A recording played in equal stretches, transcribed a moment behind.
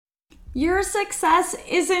Your success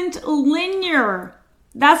isn't linear.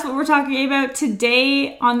 That's what we're talking about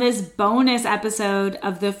today on this bonus episode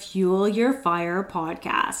of the Fuel Your Fire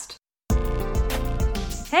podcast.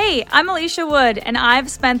 Hey, I'm Alicia Wood, and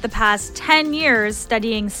I've spent the past 10 years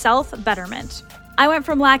studying self-betterment. I went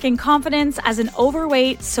from lacking confidence as an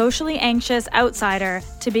overweight, socially anxious outsider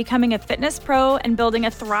to becoming a fitness pro and building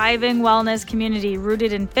a thriving wellness community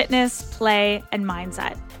rooted in fitness, play, and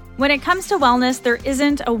mindset. When it comes to wellness, there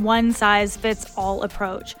isn't a one-size-fits-all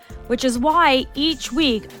approach, which is why each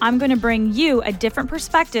week I'm going to bring you a different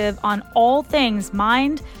perspective on all things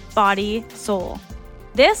mind, body, soul.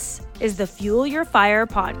 This is the Fuel Your Fire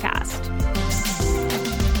podcast.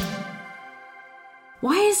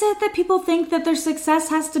 Why is it that people think that their success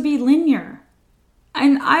has to be linear?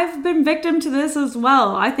 And I've been victim to this as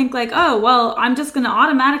well. I think I'm just going to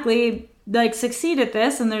automatically succeed at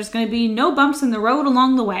this and there's going to be no bumps in the road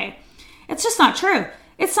along the way. It's just not true.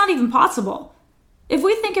 It's not even possible. If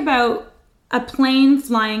we think about a plane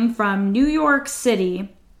flying from New York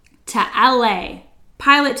City to LA,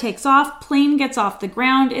 pilot takes off, plane gets off the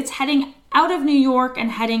ground, it's heading out of New York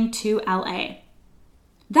and heading to LA.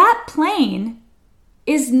 That plane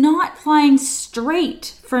is not flying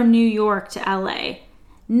straight from New York to LA.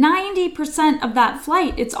 90% of that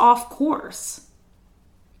flight, it's off course.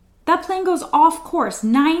 That plane goes off course.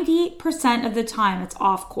 90% of the time, it's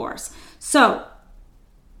off course. So,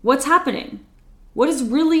 what's happening? What is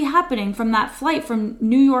really happening from that flight from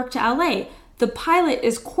New York to LA? The pilot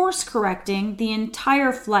is course correcting the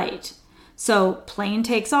entire flight. So, plane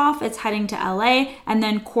takes off, it's heading to LA, and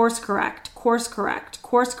then course correct,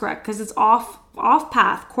 because it's off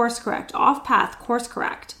path, course correct, off path, course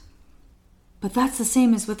correct. But that's the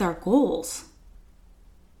same as with our goals.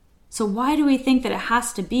 So why do we think that it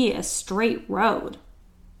has to be a straight road?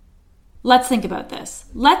 Let's think about this.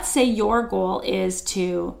 Let's say your goal is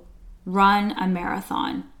to run a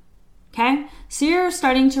marathon. Okay? So you're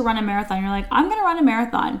starting to run a marathon. You're like, I'm going to run a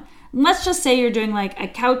marathon. And let's just say you're doing a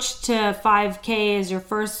couch to 5K as your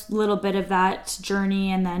first little bit of that journey,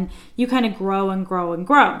 and then you kind of grow and grow and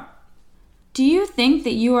grow. Do you think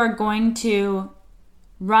that you are going to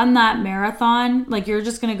run that marathon? You're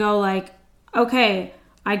just going to go okay,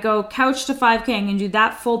 I go couch to 5K, I'm going to do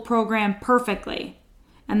that full program perfectly.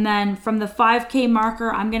 And then from the 5K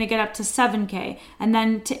marker, I'm going to get up to 7K and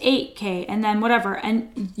then to 8K and then whatever.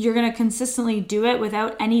 And you're going to consistently do it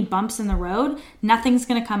without any bumps in the road. Nothing's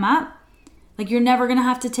going to come up. You're never going to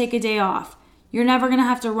have to take a day off. You're never going to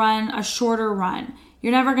have to run a shorter run.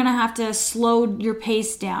 You're never going to have to slow your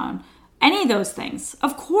pace down. Any of those things,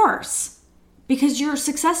 of course, because your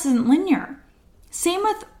success isn't linear. Same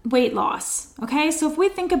with weight loss, okay? So if we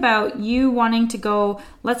think about you wanting to go,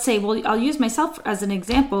 let's say, I'll use myself as an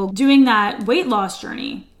example, doing that weight loss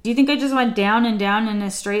journey. Do you think I just went down and down in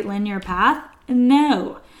a straight linear path?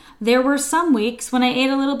 No. There were some weeks when I ate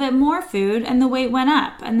a little bit more food and the weight went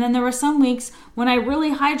up. And then there were some weeks when I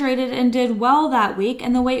really hydrated and did well that week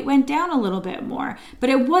and the weight went down a little bit more. But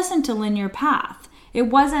it wasn't a linear path. It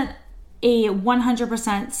wasn't a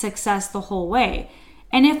 100% success the whole way.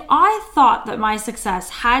 And if I thought that my success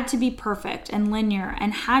had to be perfect and linear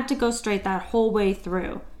and had to go straight that whole way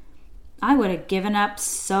through, I would have given up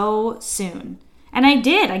so soon. And I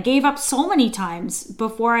did. I gave up so many times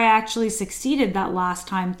before I actually succeeded that last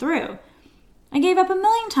time through. I gave up a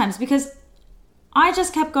million times because I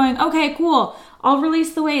just kept going, okay, cool, I'll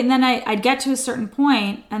release the weight. And then I'd get to a certain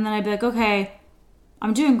point and then I'd be like, okay,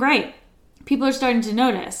 I'm doing great. People are starting to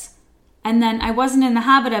notice. And then I wasn't in the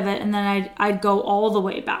habit of it, and then I'd go all the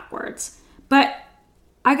way backwards. But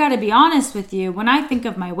I gotta be honest with you, when I think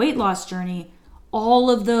of my weight loss journey,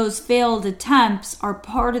 all of those failed attempts are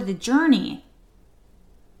part of the journey.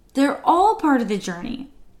 They're all part of the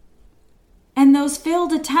journey. And those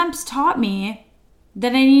failed attempts taught me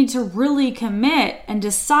that I needed to really commit and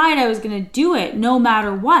decide I was gonna do it no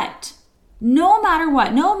matter what. No matter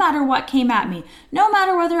what came at me, no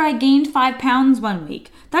matter whether I gained 5 pounds one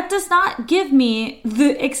week, that does not give me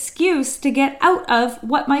the excuse to get out of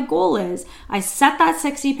what my goal is. I set that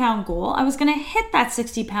 60-pound goal. I was going to hit that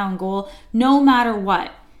 60-pound goal no matter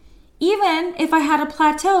what. Even if I had a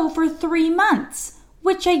plateau for 3 months,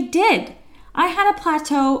 which I did. I had a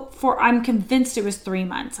plateau for, I'm convinced it was 3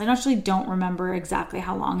 months. I actually don't remember exactly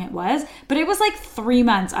how long it was, but it was 3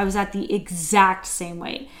 months. I was at the exact same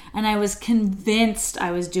weight and I was convinced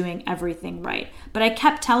I was doing everything right. But I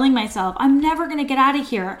kept telling myself, I'm never going to get out of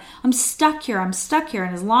here. I'm stuck here.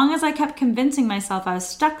 And as long as I kept convincing myself I was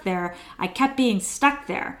stuck there, I kept being stuck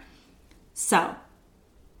there. So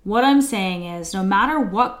what I'm saying is, no matter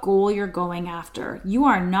what goal you're going after, you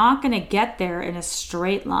are not going to get there in a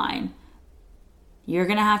straight line. you're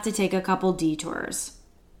going to have to take a couple detours.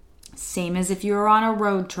 Same as if you were on a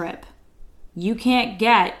road trip. You can't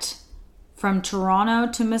get from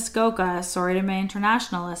Toronto to Muskoka, sorry to my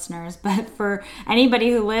international listeners, but for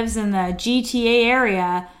anybody who lives in the GTA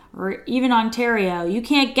area or even Ontario, you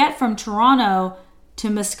can't get from Toronto to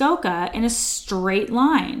Muskoka in a straight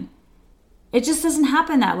line. It just doesn't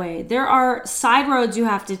happen that way. There are side roads you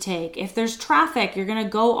have to take. If there's traffic, you're going to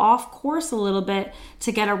go off course a little bit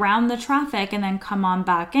to get around the traffic and then come on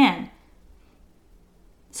back in.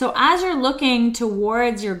 So as you're looking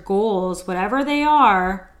towards your goals, whatever they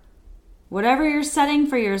are, whatever you're setting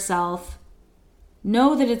for yourself,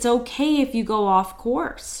 know that it's okay if you go off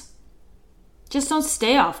course. Just don't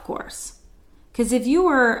stay off course. Because if you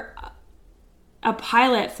were a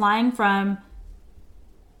pilot flying from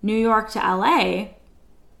New York to LA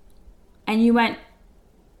and you went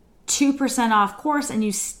 2% off course and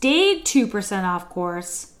you stayed 2% off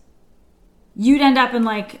course, you'd end up in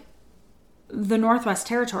like the Northwest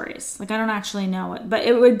Territories. Like, I don't actually know it, but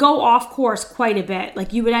it would go off course quite a bit.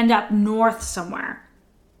 Like, you would end up north somewhere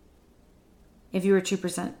if you were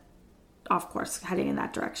 2% off course heading in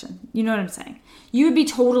that direction. You know what I'm saying? You would be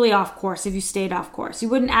totally off course if you stayed off course. You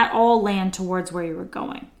wouldn't at all land towards where you were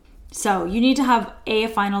going. So you need to have a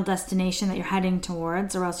final destination that you're heading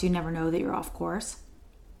towards, or else you never know that you're off course.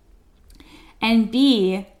 And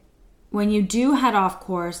B, when you do head off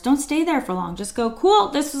course, don't stay there for long. Just go, cool,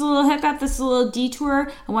 this was a little hiccup, this is a little detour.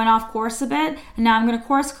 I went off course a bit, and now I'm going to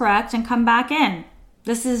course correct and come back in.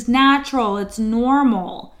 This is natural. It's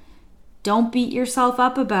normal. Don't beat yourself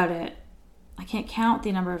up about it. I can't count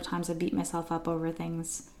the number of times I beat myself up over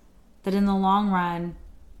things that in the long run,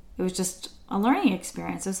 it was just a learning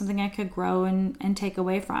experience. It was something I could grow and take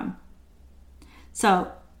away from.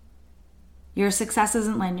 So your success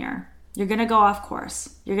isn't linear. You're going to go off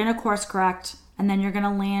course. You're going to course correct, and then you're going to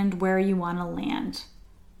land where you want to land.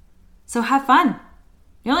 So have fun.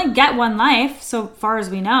 You only get one life, so far as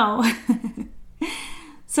we know.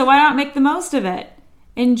 So why not make the most of it?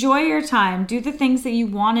 Enjoy your time. Do the things that you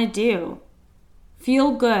want to do.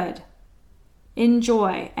 Feel good.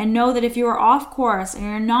 Enjoy. And know that if you are off course and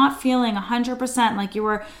you're not feeling 100% like you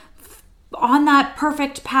were on that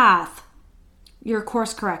perfect path, you're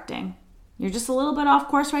course correcting. You're just a little bit off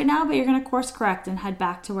course right now, but you're going to course correct and head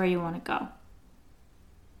back to where you want to go.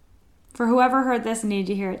 For whoever heard this and needed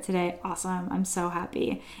to hear it today, awesome. I'm so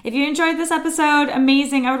happy. If you enjoyed this episode,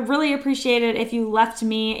 amazing. I would really appreciate it if you left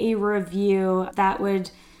me a review. That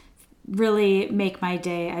would really make my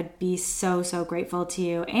day. I'd be so, so grateful to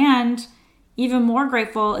you. And even more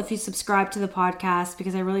grateful if you subscribe to the podcast,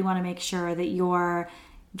 because I really want to make sure that you're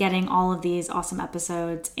getting all of these awesome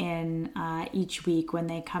episodes in each week when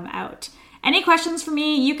they come out. Any questions for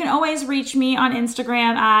me, you can always reach me on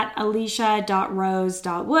Instagram at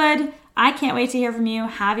alicia.rose.wood. I can't wait to hear from you.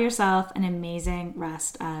 Have yourself an amazing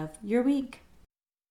rest of your week.